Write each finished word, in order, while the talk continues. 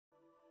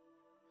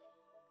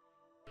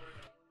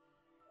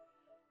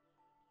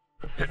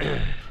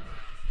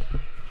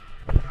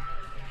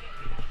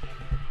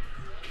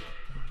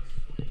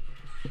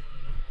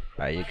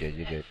Alright, you're good,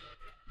 you're good.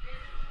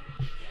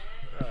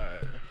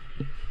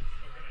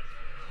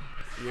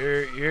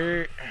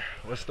 You're.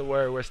 What's the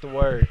word? What's the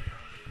word?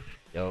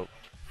 Yo,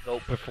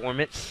 dope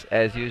performance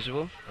as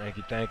usual. Thank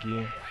you, thank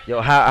you. Yo,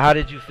 how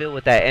did you feel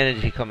with that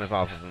energy coming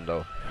off of him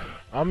though?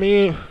 I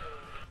mean,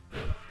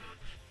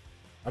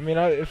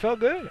 it felt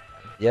good.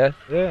 Yeah.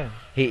 Yeah.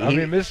 I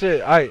mean,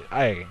 Mr.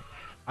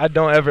 I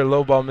don't ever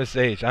lowball Mr.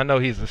 H. I know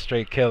he's a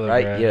straight killer,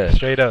 right? Bro. Yeah.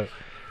 Straight up.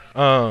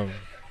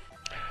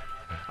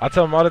 I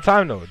tell him all the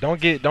time though,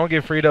 don't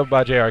get freed up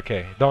by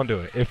JRK. Don't do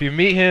it. If you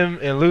meet him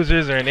in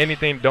losers or in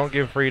anything, don't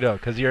get freed up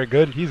because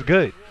he's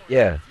good.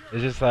 Yeah.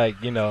 It's just like,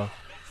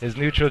 his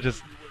neutral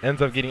just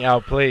ends up getting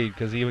outplayed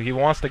because he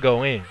wants to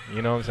go in.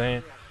 You know what I'm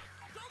saying?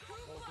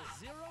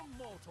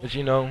 But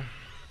he's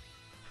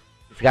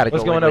got to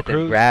go in with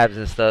the grabs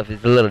and stuff.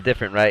 It's a little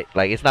different, right?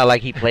 Like it's not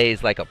like he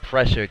plays like a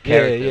pressure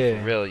character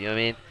for real. You know what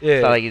I mean? Yeah.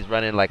 It's not like he's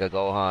running like a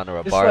Gohan or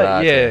a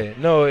Bardock. Like,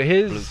 no,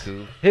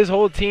 his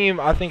whole team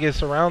I think it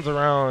surrounds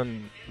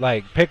around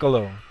like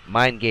Piccolo.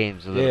 Mind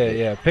games a little bit.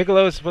 Yeah.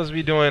 Piccolo is supposed to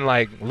be doing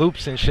like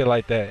loops and shit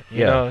like that.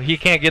 You know, he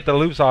can't get the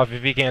loops off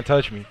if he can't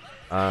touch me.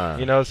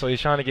 So he's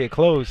trying to get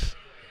close.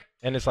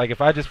 And it's like if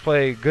I just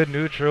play good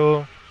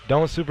neutral,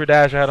 don't super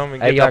dash at him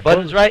and get that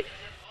buttons close. right?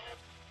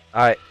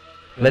 All right.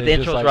 Let the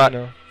intros rock.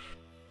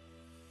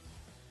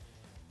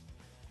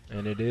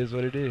 And it is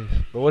what it is.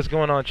 But what's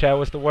going on, Chad?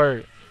 What's the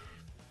word?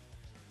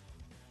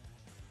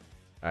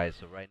 All right,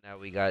 so right now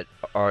we got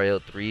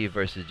RL3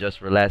 versus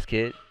Just Relax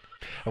Kid.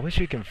 I wish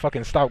we can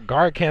fucking stop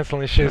guard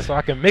canceling shit so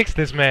I can mix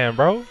this man,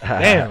 bro.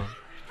 Damn.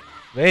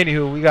 But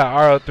anywho, we got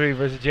RL3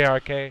 versus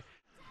JRK.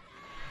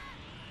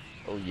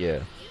 Oh,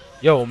 yeah.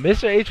 Yo,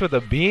 Mr. H with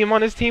a beam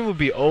on his team would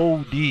be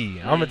OD.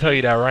 I'm going to tell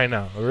you that right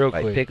now, real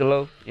quick. Like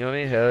Piccolo? You know what I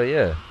mean? Hell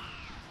yeah.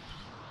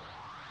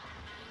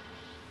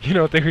 You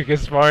don't think we can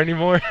spar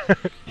anymore?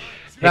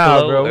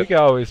 Nah, bro, we can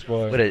always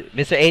spar. With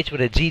Mr. H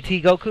with a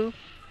GT Goku?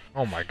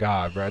 Oh my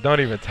God, bro. Don't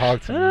even talk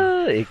to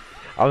me.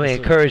 I'm going to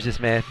encourage this,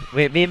 man.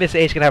 Me and Mr.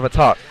 H can have a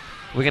talk.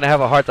 We're going to have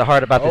a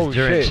heart-to-heart about this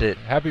Durant shit.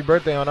 Happy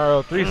birthday on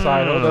RL3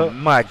 side. Hold up.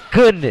 My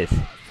goodness.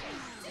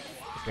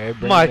 Okay,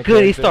 my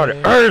goodness, he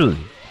started early.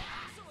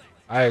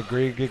 I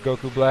agree. Get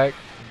Goku Black.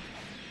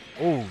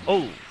 Ooh.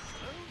 Oh.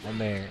 My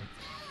man.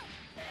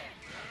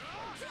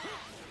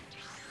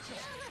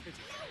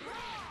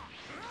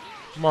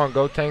 Come on,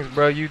 Go Tanks,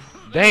 bro. You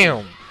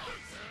damn.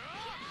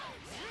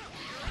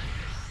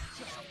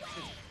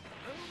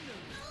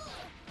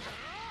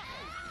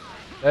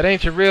 That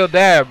ain't your real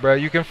dad, bro.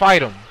 You can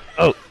fight him.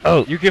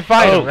 Oh. You can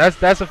fight him.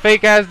 That's a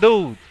fake ass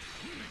dude.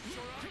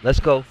 Let's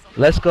go.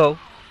 Let's go.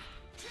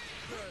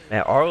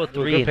 Man,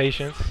 RL3 in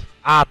patience.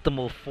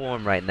 Optimal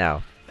form right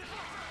now.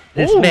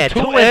 This Ooh, man,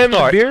 2M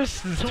start.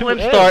 Beers,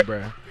 2M start.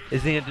 Bro.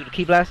 Is he gonna do the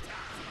key blast?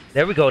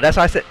 There we go. That's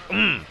why I said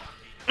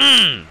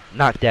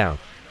knock down.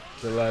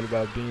 A lot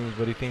about beams,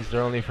 but he thinks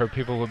they're only for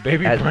people with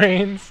baby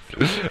brains.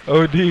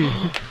 OD.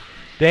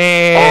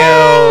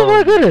 Damn. Oh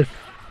my goodness.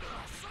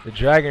 The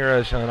Dragon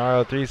Rush on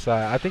RL3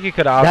 side. I think he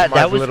could have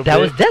optimized a little bit. That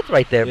was death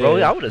right there, bro.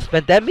 I would have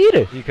spent that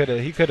meter. He could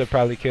have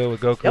probably killed with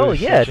Goku. Oh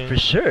yeah, for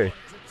sure.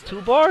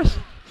 2 bars.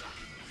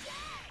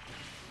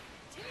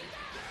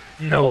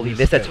 No, he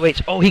missed that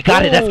 2H. Oh, he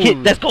got it.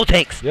 That's Go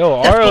Tanks.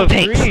 Yo, that's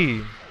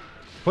RL3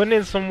 putting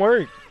in some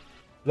work.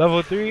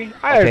 Level 3.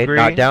 I agree.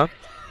 Knocked down.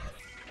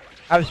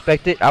 I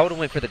respect it. I would have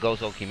went for the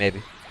Gozoki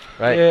maybe.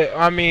 Right? Yeah,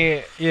 I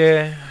mean,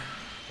 yeah,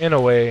 in a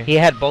way. He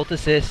had both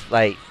assists.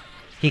 Like,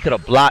 he could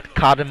have blocked,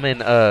 caught him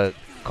and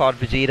caught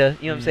Vegeta.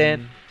 You know what I'm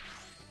saying?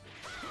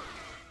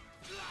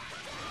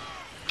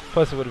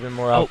 Plus, it would have been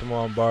more optimal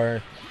on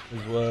bar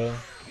as well.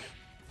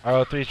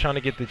 RL3 is trying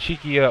to get the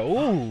cheeky.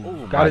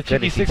 Ooh, got a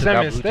cheeky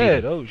 6M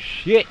instead. Oh,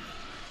 shit.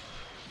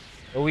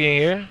 Are we in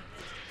here?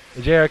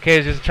 The JRK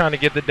is just trying to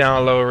get the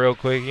down low real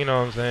quick. You know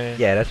what I'm saying?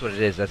 Yeah, that's what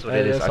it is. That's what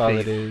it is. That's all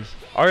it is.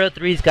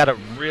 RL3's got a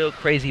real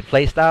crazy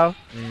play style.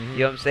 You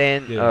know what I'm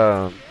saying?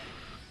 Yeah.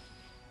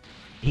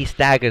 He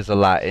staggers a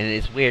lot, and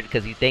it's weird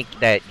because you think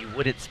that you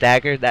wouldn't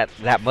stagger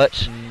that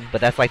much,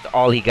 but that's like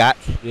all he got.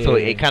 Yeah. So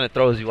it kind of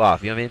throws you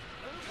off. You know what I mean?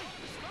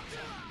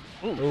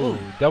 Ooh,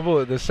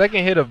 double the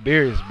second hit of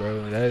Beers,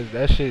 bro.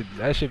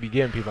 That should be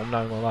getting people. I'm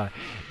not gonna lie.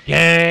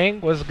 Gang,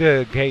 what's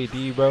good,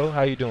 KD, bro?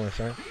 How you doing,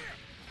 son?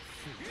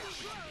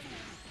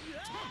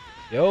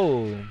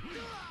 Yo,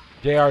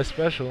 JR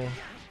special.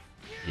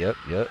 Yep.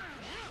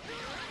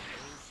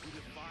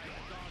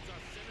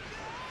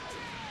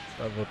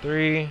 Level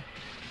 3.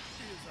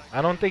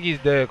 I don't think he's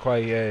dead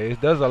quite yet.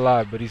 It does a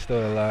lot, but he's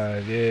still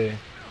alive. Yeah.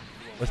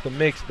 What's the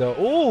mix though?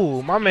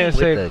 Ooh, my man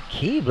said with the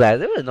key blast.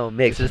 There was no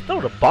mix. Just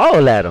throw the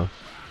ball at him.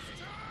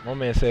 My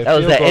man said that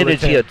was that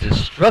energy of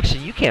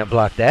destruction. You can't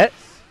block that.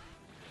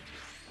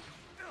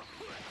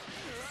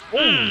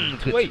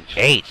 Wait.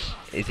 H.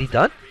 Is he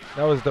done?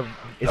 That was the.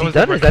 Is he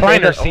done? Is that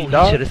recliner seat, he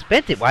dog? should have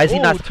spent it. Why is he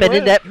not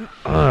spending that?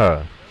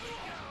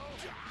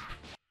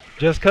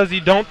 Just because you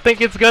don't think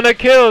it's gonna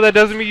kill, that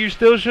doesn't mean you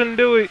still shouldn't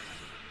do it.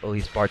 Oh,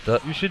 he sparked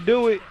up. You should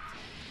do it.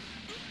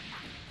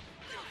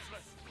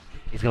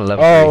 He's gonna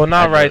level 3. Oh,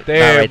 not right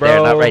there, not right bro.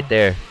 There, not right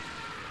there.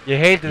 You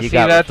hate to see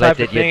that type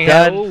of thing. You're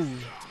done.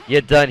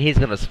 You're done. He's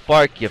gonna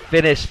spark. You're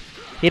finished.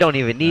 He don't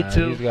even need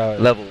to.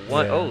 Level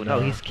 1. Yeah, oh no,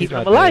 he's keeping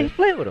him alive. He's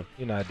playing with him.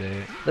 He's not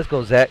dead. Let's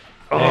go, Zach.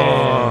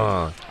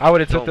 Oh, I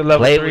would have took the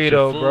level 3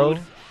 though, bro.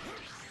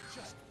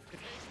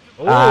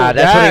 Ooh,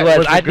 that's what he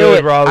was. I knew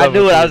it. I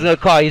knew it. I was gonna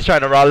call. He's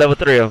trying to raw level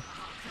 3 him.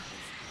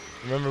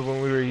 Remember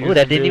when we were using?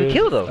 That didn't even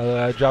kill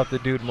though. I dropped the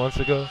dude months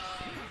ago.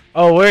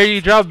 Oh, where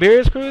you dropped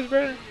Beer's Cruise,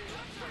 bro?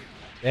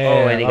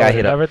 Damn, and he got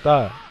hit up. Never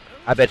thought.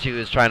 I bet you he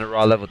was trying to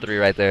raw level 3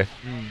 right there.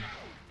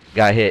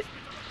 Got hit.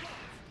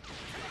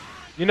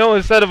 You know,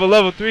 instead of a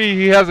level 3,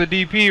 he has a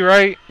DP,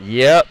 right?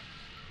 Yep.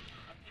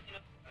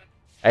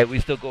 Hey,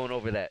 we still going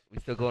over that.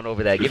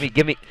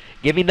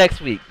 Give me next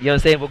week. You know what I'm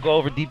saying? We'll go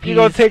over DPs you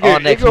gonna take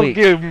it, next week.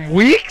 You gonna give him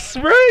weeks,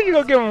 bro? You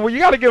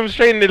gotta give him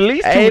straight in at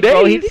least 2 days.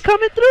 Bro, he be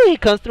coming through. He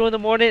comes through in the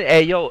morning.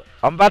 Hey, yo,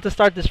 I'm about to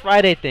start this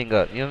Friday thing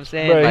up. You know what I'm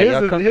saying? Bro, like,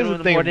 here's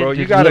the thing, bro.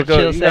 You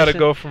gotta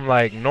go from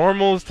like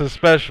normals to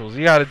specials.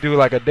 You gotta do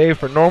like a day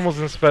for normals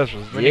and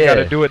specials. Then you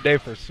gotta do a day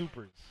for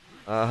supers.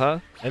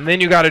 And then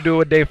you gotta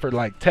do a day for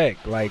like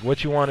tech, like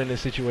what you want in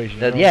this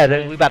situation.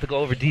 Then we about to go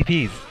over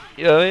DPs.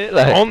 You know what I mean?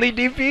 Like, only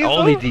DPs?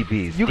 Only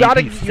DPs. You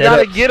gotta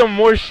get him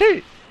more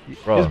shit.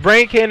 Bro, his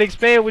brain can't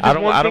expand with just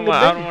one thing.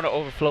 I don't want to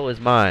overflow his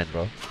mind,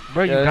 bro.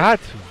 Bro, you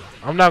got to.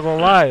 I'm not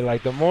gonna lie.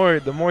 Like the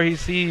more he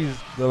sees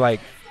the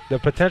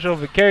potential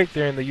of a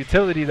character and the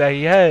utility that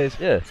he has,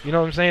 you know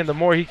what I'm saying? The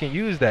more he can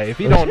use that. If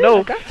he don't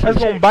know, that's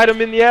gonna bite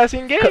him in the ass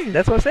in game.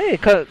 That's what I'm saying.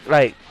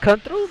 Come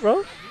through,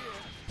 bro.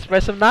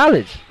 Spread some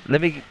knowledge.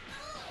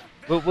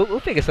 We'll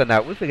figure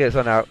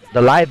something out.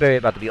 The library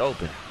about to be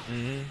open.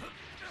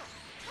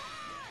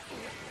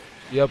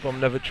 Yep, I'm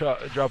never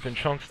dropping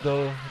chunks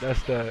though.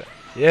 That's the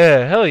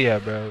hell yeah,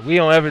 bro. We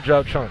don't ever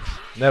drop chunks.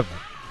 Never.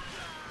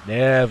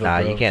 Nah, bro.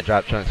 You can't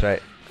drop chunks,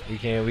 right? We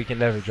can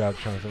never drop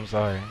chunks. I'm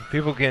sorry.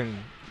 People can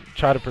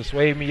try to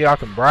persuade me. Y'all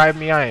can bribe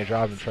me. I ain't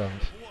dropping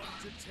chunks.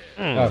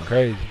 Oh,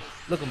 crazy.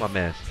 Look at my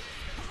man.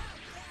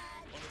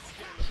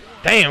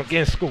 Damn,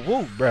 getting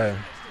school, bro.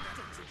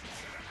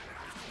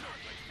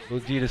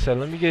 Vegeta said,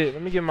 "Let me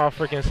get my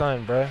freaking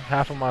son, bro.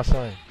 Half of my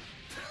son."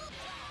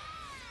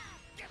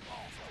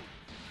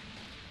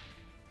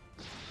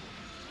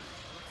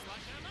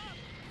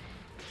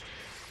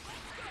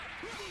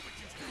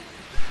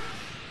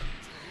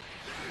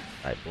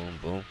 Alright, boom,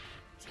 boom.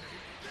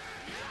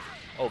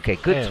 Okay,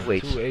 good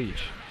switch. 2H.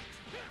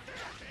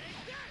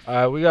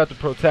 Alright, we got the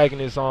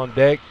protagonist on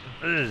deck.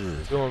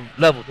 Doing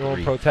level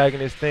 3.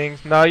 Protagonist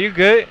things. No, you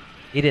good.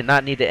 He did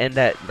not need to end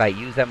that,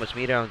 use that much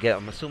meter on get.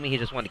 I'm assuming he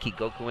just wanted to keep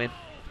Goku in.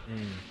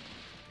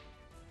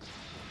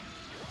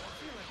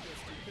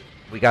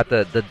 We got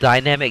the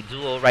dynamic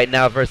duo right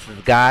now versus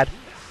God.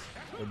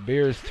 The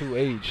Beer's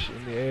 2H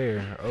in the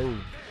air. Oh.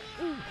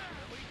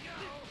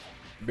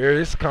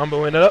 Beer's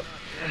comboing up.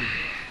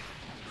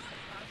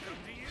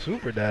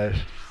 Super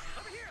dash.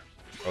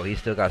 Oh, he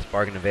still got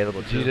sparking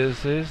available too. Vegeta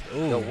assist.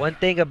 Ooh. The one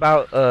thing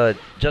about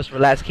Just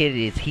Relax Kid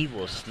is he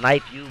will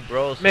snipe you,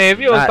 bro. So man, if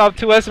you don't stop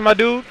 2S'ing my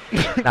dude.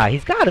 Nah,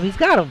 he's got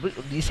him.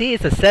 You see,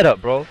 it's a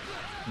setup, bro.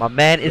 My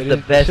man is the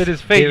best. Shit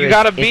is fake. You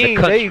got a beam.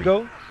 There you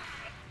go.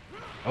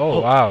 Oh,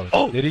 wow.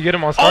 Oh. Did he get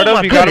him on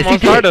startup? He got him on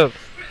startup.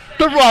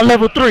 The raw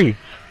level 3.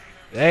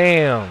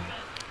 Damn.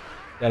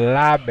 The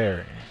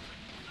library.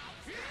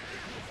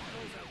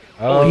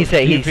 Oh, he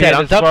said,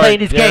 I'm done playing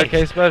these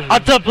games.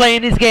 I'm done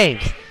playing these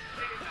games.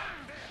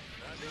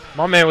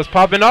 My man was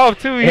popping off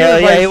too. He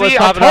was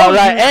popping off.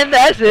 And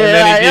that's it.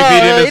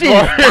 And then he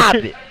stop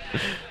it.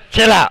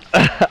 Chill out.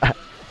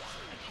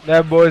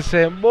 That boy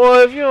saying,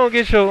 boy, if you don't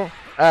get your...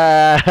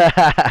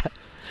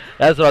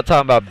 That's what I'm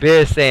talking about.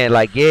 Beer saying,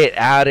 get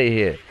out of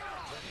here.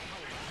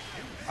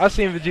 I've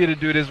seen Vegeta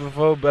do this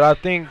before, but I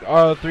think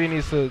RL3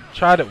 needs to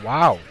try to...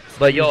 Wow.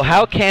 But, yo,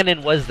 how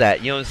canon was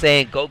that? You know what I'm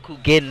saying?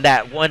 Goku getting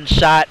that one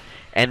shot,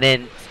 and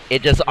then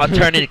it just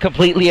turned it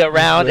completely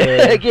around,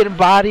 getting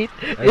bodied.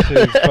 That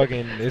shit is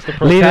fucking... It's the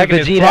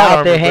protagonist Vegeta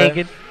out there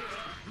hanging.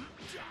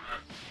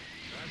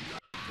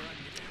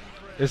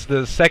 It's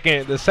the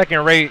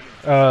second-rate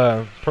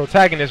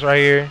protagonist right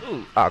here.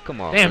 Ooh. Oh,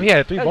 come on. Damn, he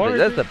had 3 bars.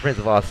 That's the Prince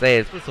of all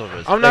Saiyans.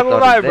 I'm not gonna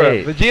lie,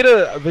 bro.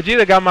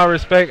 Vegeta got my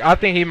respect. I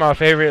think he my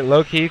favorite,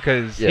 low-key,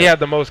 because he had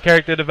the most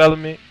character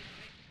development.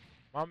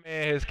 My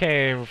man has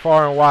came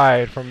far and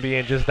wide from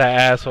being just that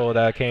asshole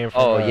that came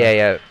from. Oh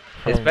yeah.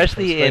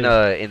 Especially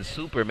in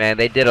Super, man,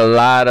 they did a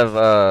lot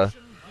of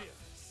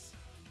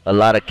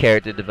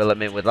character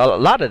development with a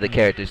lot of the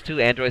characters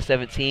too. Android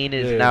 17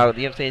 is now, you know what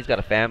I'm saying, he's got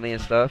a family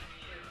and stuff.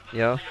 You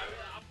know?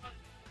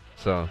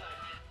 So,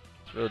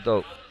 it's real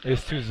dope.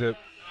 It's 2-zip.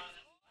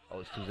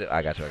 Oh, it's 2-zip.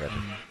 I got you.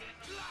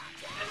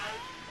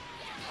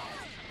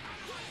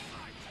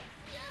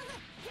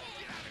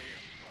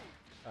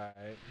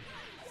 Alright.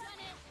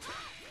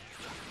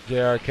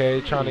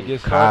 JRK trying to get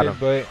started,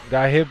 but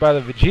got hit by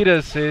the Vegeta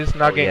assist,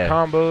 not getting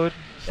comboed.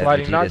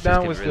 Sliding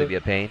knockdown was really be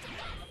a pain.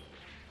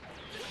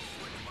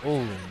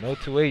 Oh, no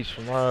 2H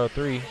from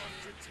RL3.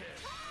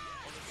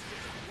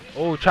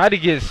 Oh, tried to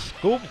get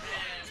scooped,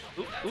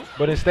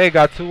 but instead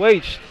got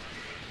 2H.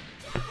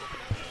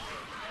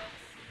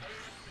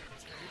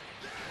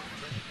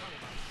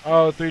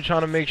 RL3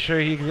 trying to make sure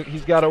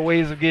he's got a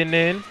ways of getting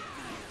in.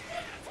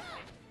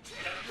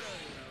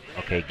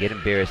 Okay, get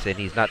embarrassing.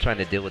 He's not trying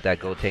to deal with that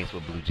gold tanks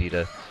with Blue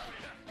Jita.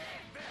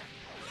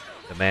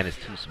 The man is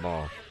too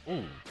small.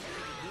 Ooh.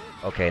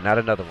 Okay, not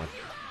another one.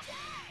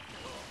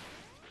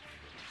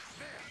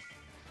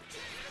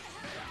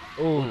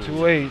 Ooh,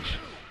 2H.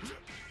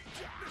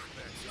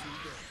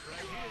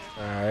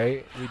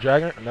 Alright, we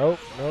dragging? Nope,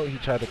 nope, he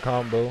tried to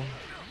combo.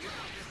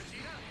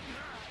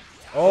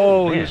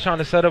 Oh, he was trying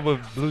to set up with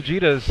Blue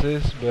Jita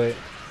assist, but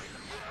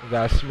he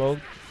got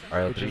smoked.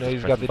 But you know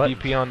he's got the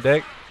DP on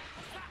deck.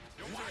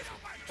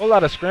 Whole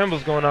lot of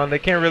scrambles going on. They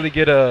can't really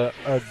get a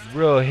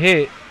real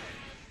hit.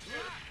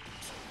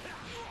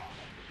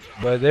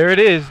 But there it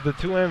is, the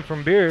 2M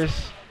from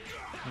Beerus.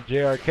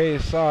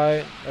 JRK's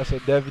side. That's a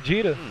dead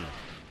Vegeta.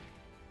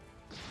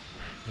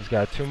 He's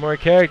got 2 more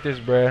characters,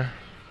 bruh.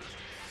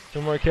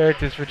 2 more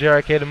characters for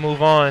JRK to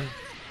move on.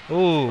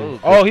 Ooh.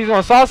 Oh, he's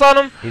gonna sauce on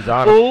him? He's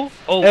on him.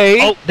 Oh,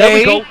 hey, there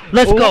we go.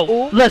 Let's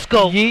go. Let's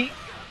go. Yeet.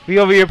 We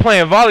over here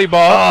playing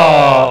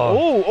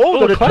volleyball.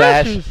 Oh, the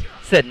clashes.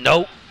 Said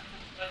nope.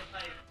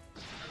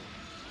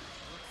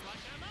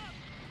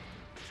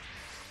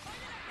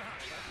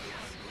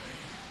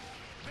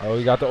 Oh,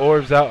 he got the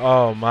orbs out.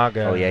 Oh my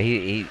god. Oh yeah,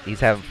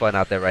 he's having fun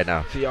out there right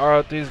now. See,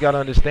 RL3's got to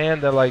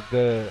understand that like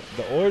the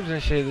orbs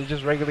and shit, they're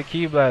just regular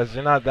key blasts.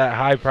 They're not that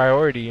high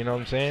priority. You know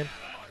what I'm saying?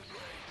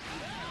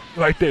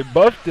 Like they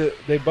buffed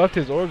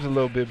his orbs a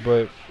little bit,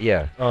 but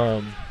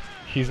yeah,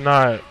 he's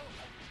not.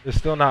 It's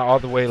still not all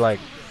the way like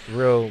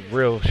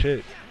real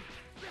shit.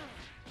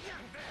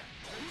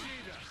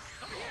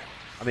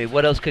 I mean,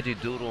 what else could you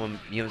do to him?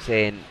 You know what I'm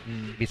saying?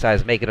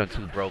 Besides making him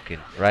too broken,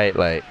 right?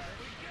 Like.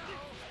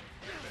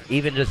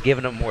 Even just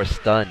giving him more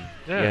stun.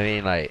 Yeah. You know what I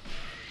mean? Like,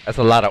 that's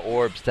a lot of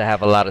orbs to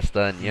have a lot of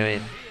stun. You know what I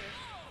mean?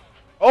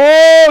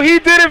 Oh, he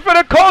did it for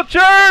the culture!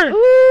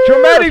 Ooh,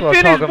 dramatic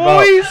finish,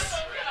 boys!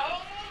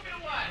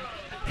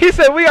 He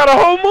said we got a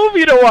whole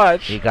movie to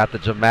watch. He got the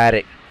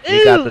dramatic. Ew.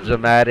 He got the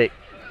dramatic.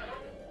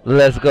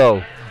 Let's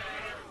go.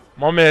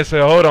 My man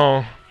said, hold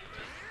on.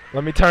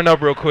 Let me turn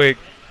up real quick.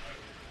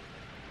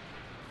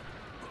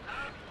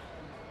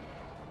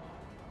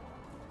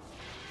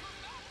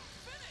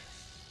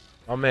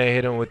 My man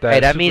hit him with that. Hey,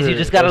 that means you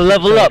just gotta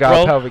level up,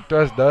 bro. Pelvic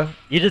thrust, though.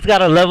 You just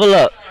gotta level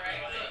up.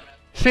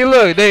 See,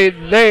 look,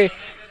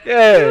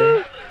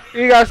 yeah.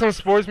 You got some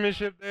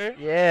sportsmanship there.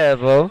 Yeah,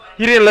 bro.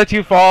 He didn't let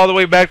you fall all the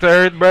way back to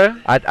earth, bro.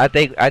 I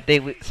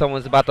think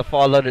someone's about to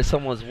fall under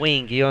someone's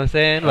wing. You know what I'm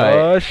saying? Like,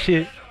 oh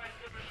shit.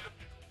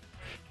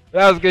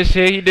 That was good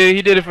shit. He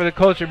did it for the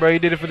culture, bro. He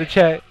did it for the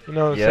chat. You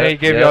know what I'm saying? He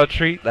gave y'all a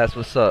treat. That's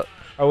what's up.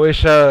 I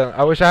wish I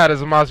had a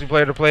Zamasu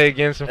player to play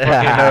against and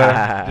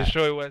fucking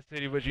destroy West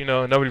City, but you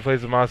know nobody plays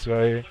Zamasu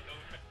out here.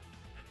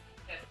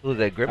 Who's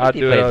that? Grimothy I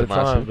do it all plays the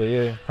Zamasu. time, but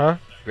yeah, huh?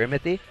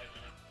 Grimothy?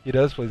 He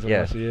does play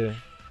Zamasu, yeah.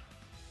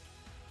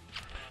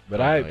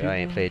 But I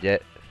ain't played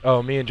yet.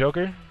 Oh, me and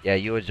Joker? Yeah,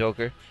 you and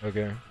Joker.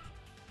 Okay.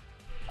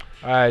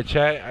 All right,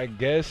 chat. I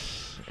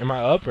guess am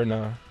I up or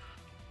no?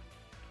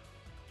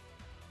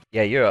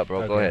 Yeah, you're up, bro.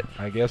 Okay. Go ahead.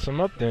 I guess I'm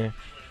up then.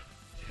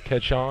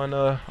 Catch y'all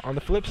on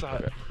the flip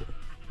side.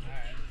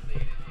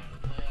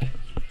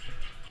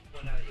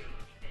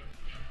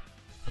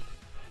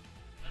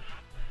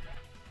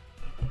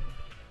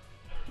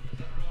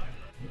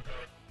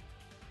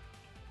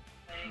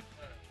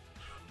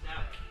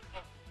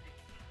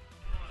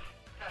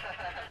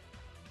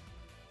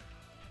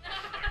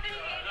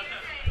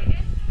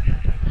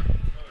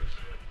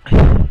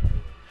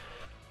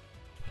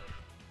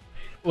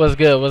 What's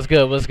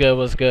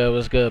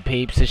good,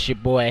 peeps? It's your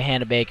boy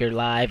Hannah Baker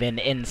live and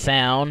in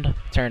sound.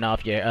 Turn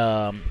off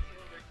your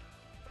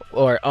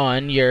or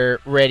on your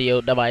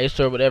radio device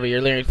or whatever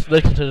you're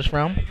listening to this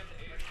from.